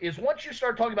remember, is once you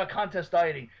start talking about contest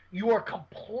dieting, you are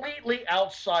completely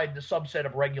outside the subset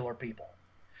of regular people.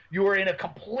 You are in a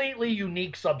completely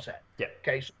unique subset. Yeah.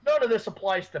 Okay? So none of this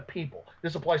applies to people.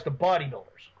 This applies to bodybuilders.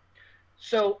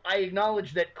 So I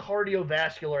acknowledge that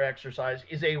cardiovascular exercise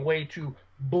is a way to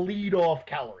bleed off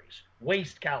calories,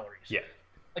 waste calories. Yeah.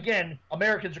 Again,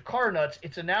 Americans are car nuts.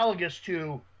 It's analogous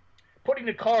to putting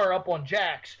the car up on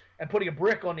jacks and putting a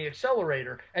brick on the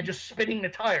accelerator and just spinning the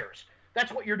tires.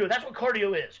 That's what you're doing. That's what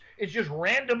cardio is. It's just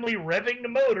randomly revving the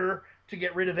motor to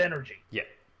get rid of energy. Yeah.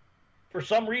 For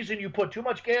some reason, you put too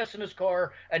much gas in this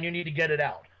car and you need to get it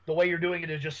out. The way you're doing it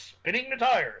is just spinning the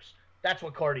tires. That's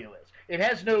what cardio is. It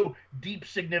has no deep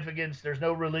significance. There's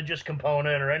no religious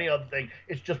component or any other thing.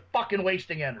 It's just fucking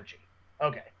wasting energy.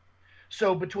 Okay.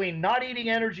 So between not eating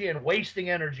energy and wasting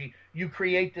energy, you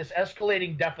create this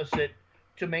escalating deficit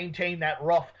to maintain that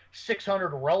rough 600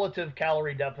 relative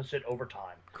calorie deficit over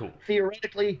time. Cool.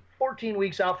 Theoretically, 14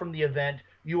 weeks out from the event,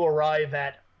 you arrive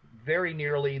at very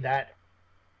nearly that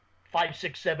 5,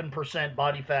 6, 7%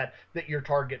 body fat that your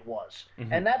target was.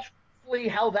 Mm-hmm. And that's really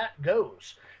how that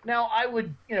goes. Now, I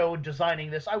would,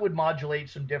 designing this, I would modulate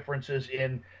some differences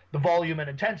in the volume and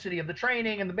intensity of the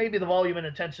training and maybe the volume and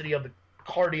intensity of the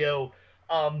cardio.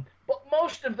 But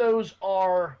most of those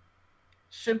are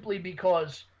simply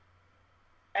because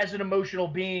as an emotional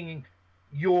being,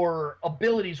 your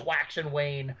abilities wax and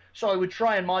wane. So I would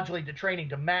try and modulate the training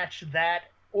to match that,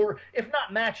 or if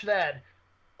not match that,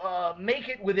 make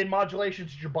it within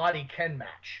modulations that your body can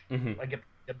match. Mm-hmm. I get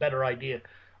a better idea.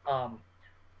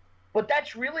 But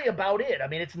that's really about it. I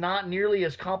mean, it's not nearly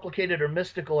as complicated or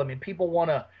mystical. I mean, people want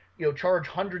to, charge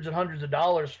hundreds and hundreds of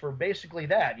dollars for basically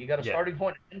that. You got a starting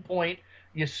point, an end point.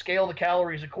 You scale the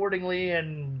calories accordingly,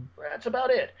 and that's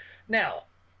about it. Now,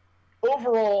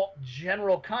 overall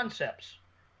general concepts.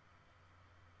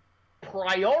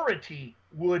 Priority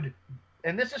would,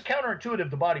 and this is counterintuitive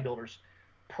to bodybuilders,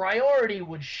 priority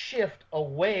would shift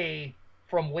away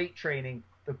from weight training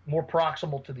the more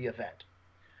proximal to the event.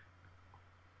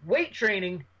 Weight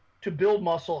training to build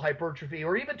muscle, hypertrophy,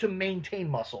 or even to maintain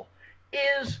muscle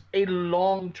is a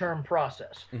long-term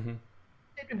process. Mm-hmm.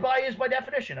 By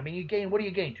definition. I mean, what do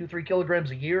you gain? 2-3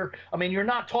 kilograms a year? I mean, you're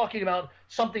not talking about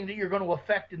something that you're going to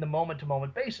affect in the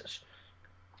moment-to-moment basis.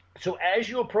 So as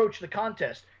you approach the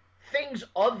contest, things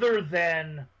other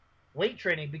than weight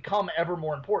training become ever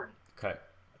more important. Okay.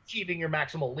 Achieving your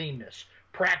maximal leanness,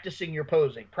 practicing your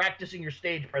posing, practicing your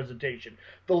stage presentation,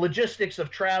 the logistics of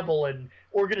travel and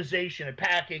organization and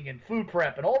packing and food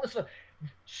prep and all this stuff.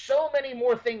 So many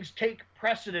more things take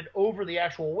precedent over the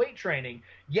actual weight training,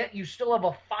 yet you still have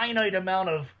a finite amount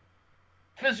of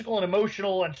physical and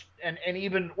emotional and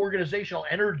even organizational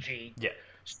energy. Yeah.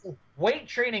 So weight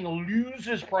training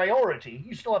loses priority.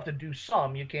 You still have to do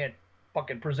some. You can't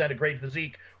fucking present a great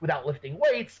physique without lifting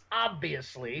weights,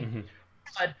 obviously. Mm-hmm.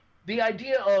 But the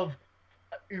idea of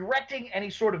erecting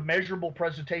any sort of measurable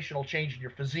presentational change in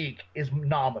your physique is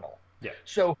nominal. Yeah.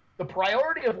 So the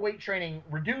priority of weight training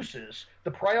reduces, the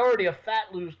priority of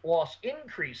fat loss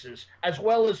increases, as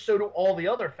well as so do all the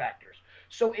other factors.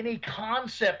 So in a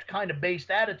concept kind of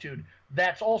based attitude,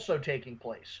 that's also taking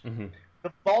place. Mm-hmm.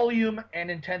 The volume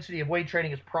and intensity of weight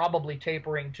training is probably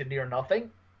tapering to near nothing.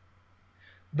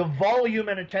 The volume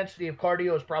and intensity of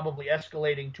cardio is probably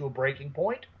escalating to a breaking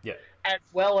point. Yeah. As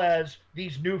well as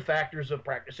these new factors of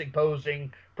practicing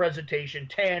posing, presentation,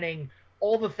 tanning,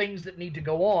 all the things that need to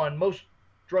go on. Most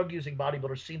drug-using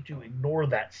bodybuilders seem to ignore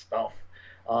that stuff.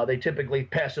 They typically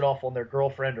pass it off on their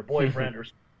girlfriend or boyfriend or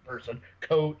person,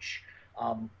 coach.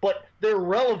 But they're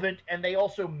relevant, and they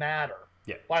also matter.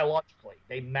 Yeah. Biologically.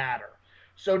 They matter.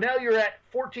 So now you're at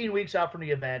 14 weeks out from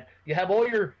the event. You have all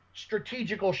your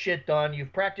strategical shit done.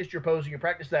 You've practiced your posing. You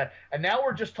practiced that. And now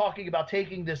we're just talking about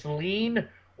taking this lean,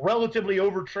 relatively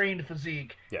overtrained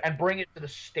physique and bring it to the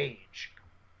stage.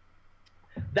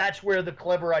 That's where the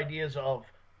clever ideas of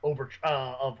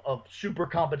super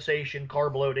compensation,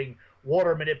 carb loading,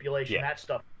 water manipulation, that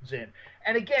stuff comes in.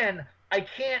 And again, I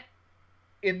can't,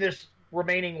 in this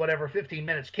remaining 15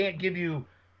 minutes, can't give you,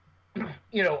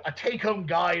 a take-home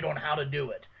guide on how to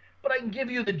do it. But I can give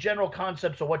you the general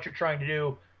concepts of what you're trying to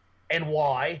do and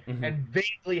why, and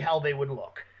vaguely how they would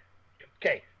look.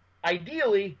 Okay,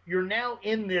 ideally, you're now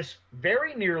in this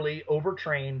very nearly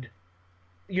overtrained,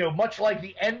 much like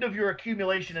the end of your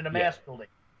accumulation in a mass building.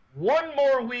 One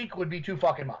more week would be too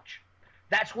fucking much.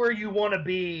 That's where you want to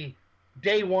be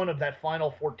day one of that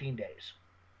final 14 days.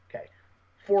 Okay,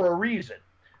 for a reason.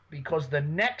 Because the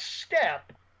next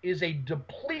step is a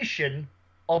depletion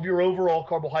of your overall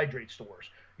carbohydrate stores.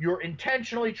 You're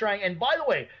intentionally trying, and by the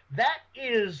way, that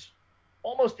is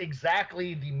almost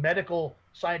exactly the medical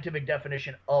scientific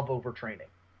definition of overtraining.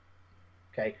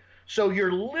 Okay, so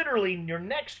you're literally, your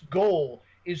next goal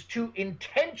is to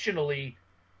intentionally,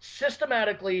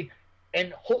 systematically,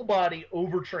 and whole body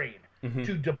overtrain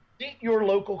to deplete your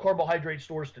local carbohydrate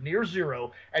stores to near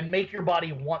zero and make your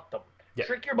body want them.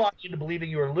 Trick your body into believing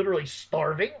you are literally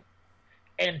starving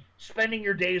and spending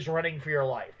your days running for your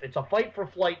life. It's a fight for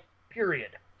flight,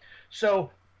 period. So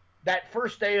that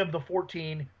first day of the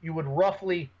 14, you would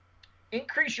roughly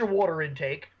increase your water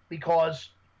intake because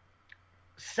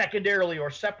secondarily or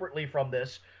separately from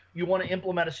this, you want to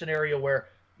implement a scenario where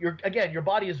your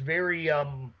body is very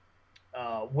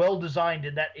well designed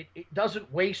in that it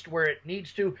doesn't waste where it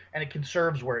needs to and it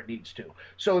conserves where it needs to.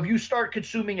 So if you start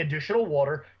consuming additional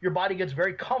water, your body gets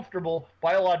very comfortable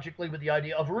biologically with the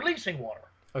idea of releasing water.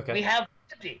 Okay. We have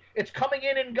plenty. It's coming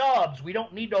in gobs. We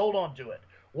don't need to hold on to it.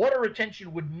 Water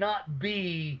retention would not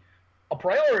be a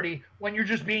priority when you're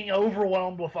just being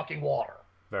overwhelmed with fucking water.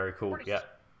 Very cool.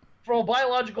 From a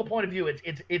biological point of view,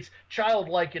 it's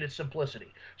childlike in its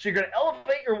simplicity. So you're going to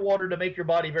elevate your water to make your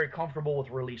body very comfortable with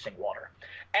releasing water.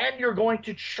 And you're going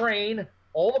to train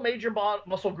all the major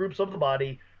muscle groups of the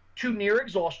body to near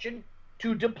exhaustion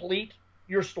to deplete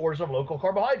your stores of local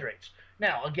carbohydrates.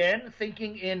 Now, again,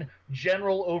 thinking in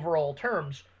general overall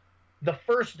terms, the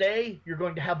first day you're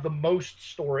going to have the most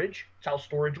storage. It's how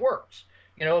storage works.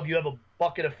 If you have a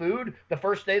bucket of food, the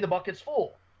first day the bucket's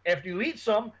full. After you eat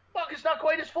some, the bucket's not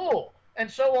quite as full, and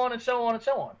so on and so on and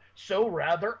so on. So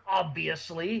rather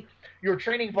obviously, your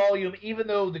training volume, even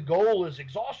though the goal is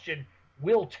exhaustion,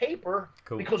 will taper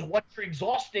because what you're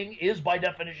exhausting is by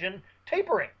definition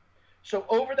tapering. So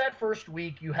over that first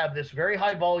week, you have this very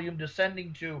high volume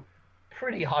descending to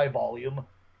pretty high volume,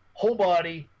 whole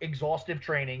body, exhaustive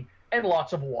training, and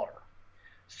lots of water.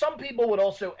 Some people would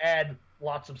also add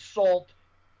lots of salt.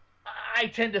 I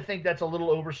tend to think that's a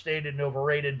little overstated and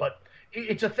overrated, but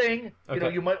it's a thing.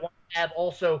 Okay. You might want to add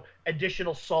also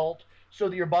additional salt so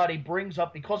that your body brings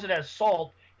up, because it has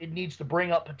salt, it needs to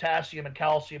bring up potassium and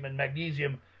calcium and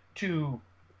magnesium to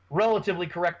relatively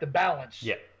correct the balance.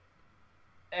 Yeah.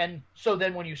 And so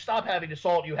then when you stop having the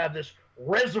salt, you have this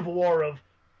reservoir of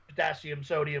potassium,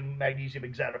 sodium, magnesium,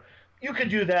 etc. You can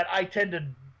do that. I tend to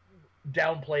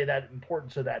downplay that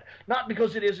importance of that. Not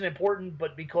because it isn't important,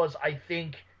 but because I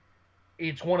think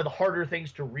it's one of the harder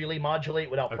things to really modulate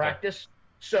without practice.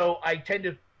 So I tend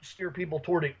to steer people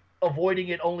toward it, avoiding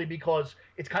it only because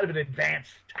it's kind of an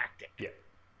advanced tactic. Yeah.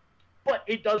 But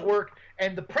it does work,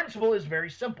 and the principle is very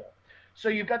simple. So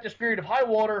you've got this period of high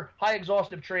water, high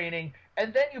exhaustive training,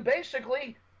 and then you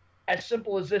basically, as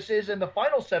simple as this is, in the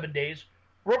final 7 days,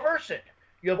 reverse it.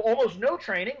 You have almost no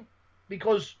training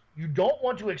because you don't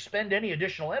want to expend any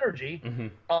additional energy.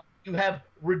 You have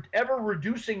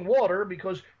ever-reducing water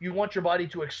because you want your body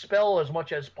to expel as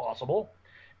much as possible.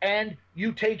 And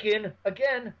you take in,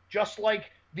 again, just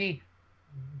like the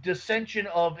dissension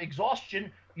of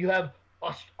exhaustion, you have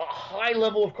a high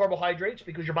level of carbohydrates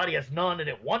because your body has none and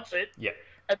it wants it. Yeah.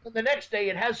 And then the next day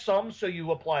it has some, so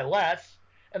you apply less.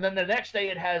 And then the next day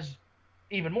it has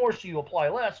even more, so you apply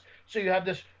less. So you have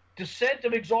this descent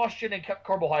of exhaustion and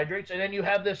carbohydrates, and then you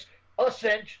have this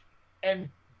ascent and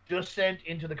descent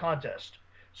into the contest.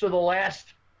 So the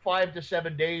last 5 to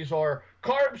 7 days are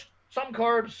carbs, some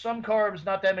carbs,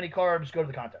 not that many carbs, go to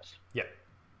the contest. Yeah.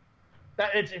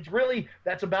 It's really,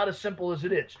 that's about as simple as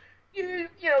it is. You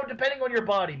know, depending on your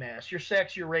body mass, your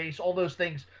sex, your race, all those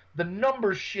things, the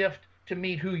numbers shift to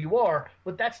meet who you are,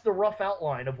 but that's the rough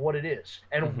outline of what it is.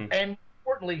 And and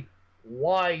importantly,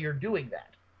 why you're doing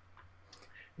that.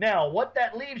 Now, what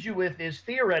that leaves you with is,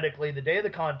 theoretically, the day of the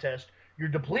contest, your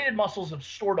depleted muscles have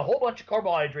stored a whole bunch of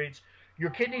carbohydrates, your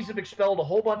kidneys have expelled a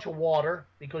whole bunch of water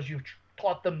because you've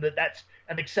taught them that that's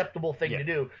an acceptable thing to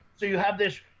do. So you have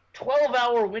this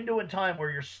 12-hour window in time where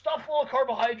you're stuffed full of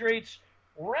carbohydrates,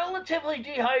 relatively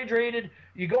dehydrated,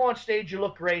 you go on stage, you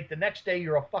look great, the next day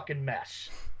you're a fucking mess.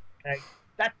 Okay?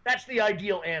 That's the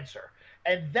ideal answer.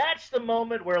 And that's the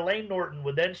moment where Lane Norton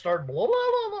would then start blah, blah,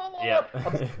 blah, blah,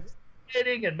 blah,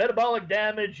 and metabolic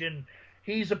damage, and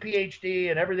he's a PhD,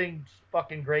 and everything's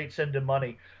fucking great, send him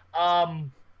money.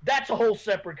 That's a whole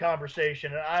separate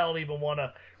conversation, and I don't even want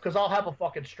to, because I'll have a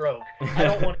fucking stroke. I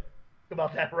don't want to talk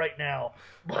about that right now.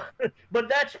 But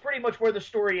that's pretty much where the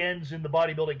story ends in the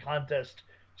bodybuilding contest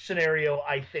scenario,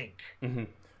 I think.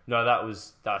 No,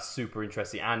 that's super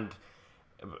interesting. And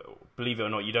believe it or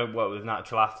not, you don't work with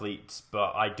natural athletes,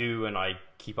 but I do, and I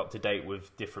keep up to date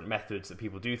with different methods that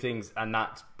people do things, and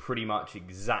that's pretty much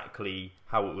exactly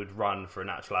how it would run for a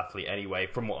natural athlete anyway,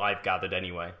 from what I've gathered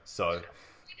anyway. So,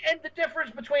 and the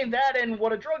difference between that and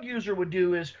what a drug user would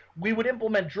do is we would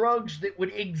implement drugs that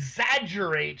would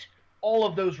exaggerate all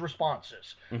of those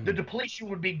responses. The depletion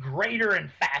would be greater and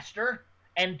faster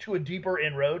and to a deeper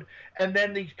inroad, and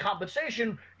then the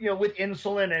compensation, with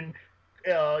insulin and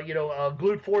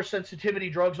GLUT4 sensitivity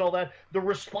drugs and all that, the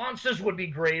responses would be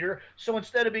greater. So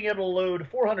instead of being able to load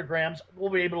 400 grams,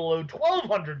 we'll be able to load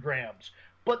 1,200 grams.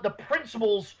 But the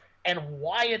principles and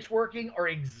why it's working are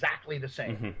exactly the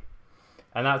same.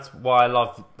 And that's why I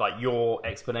love, your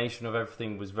explanation of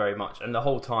everything was very much, and the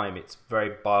whole time it's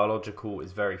very biological,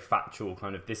 it's very factual,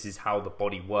 kind of this is how the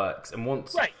body works. And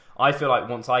I feel like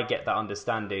once I get that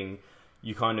understanding,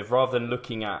 you kind of, rather than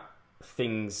looking at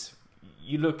things,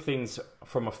 you look things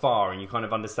from afar and you kind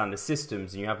of understand the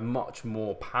systems, and you have much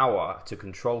more power to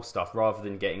control stuff rather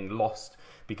than getting lost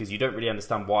because you don't really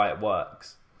understand why it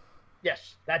works.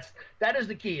 Yes, that is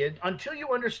the key. Until you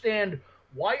understand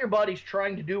why your body's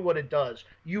trying to do what it does,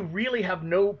 you really have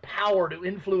no power to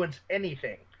influence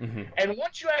anything. And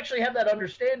once you actually have that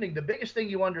understanding, the biggest thing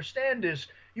you understand is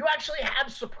you actually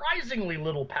have surprisingly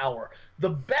little power. The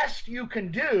best you can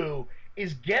do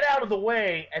is get out of the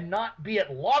way and not be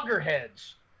at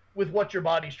loggerheads with what your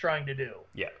body's trying to do.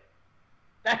 Yeah.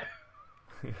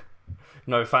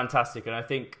 No, fantastic. And I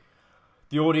think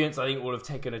the audience, will have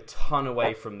taken a ton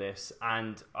away from this.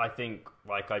 And I think,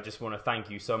 I just want to thank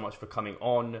you so much for coming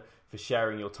on, for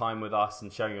sharing your time with us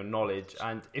and sharing your knowledge.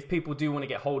 And if people do want to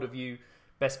get hold of you,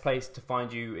 best place to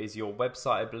find you is your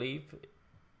website, I believe.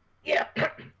 Yeah.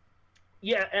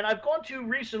 Yeah, and I've gone to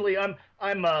recently,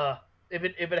 if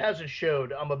it hasn't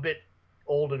showed, I'm a bit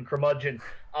old and curmudgeon.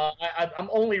 I'm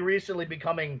only recently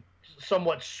becoming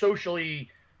somewhat socially,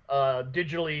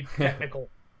 digitally technical.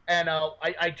 And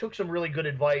I took some really good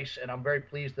advice, and I'm very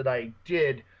pleased that I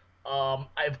did.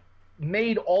 I've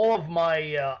made all of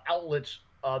my outlets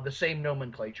the same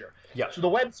nomenclature. Yeah. So the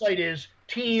website is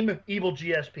Team Evil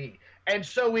GSP, and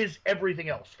so is everything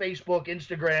else: Facebook,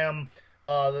 Instagram,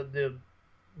 the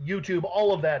YouTube,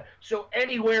 all of that. So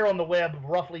anywhere on the web,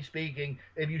 roughly speaking,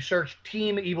 if you search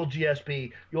Team Evil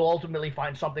GSP, you'll ultimately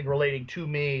find something relating to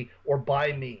me or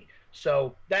by me.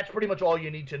 So that's pretty much all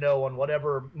you need to know on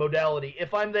whatever modality.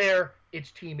 If I'm there,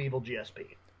 it's Team Evil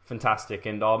GSP. Fantastic,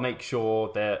 and I'll make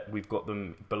sure that we've got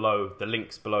them below, the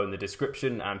links below in the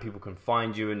description, and people can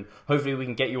find you, and hopefully we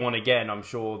can get you on again. I'm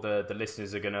sure the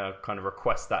listeners are going to kind of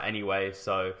request that anyway.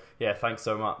 So yeah, thanks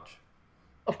so much.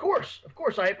 Of course,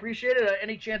 I appreciate it.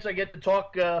 Any chance I get to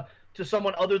talk to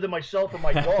someone other than myself or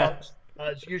my dogs,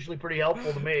 it's usually pretty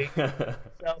helpful to me.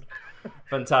 So,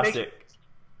 fantastic.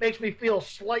 Makes me feel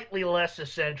slightly less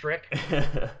eccentric.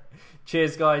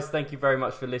 Cheers, guys. Thank you very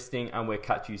much for listening, and we'll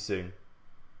catch you soon.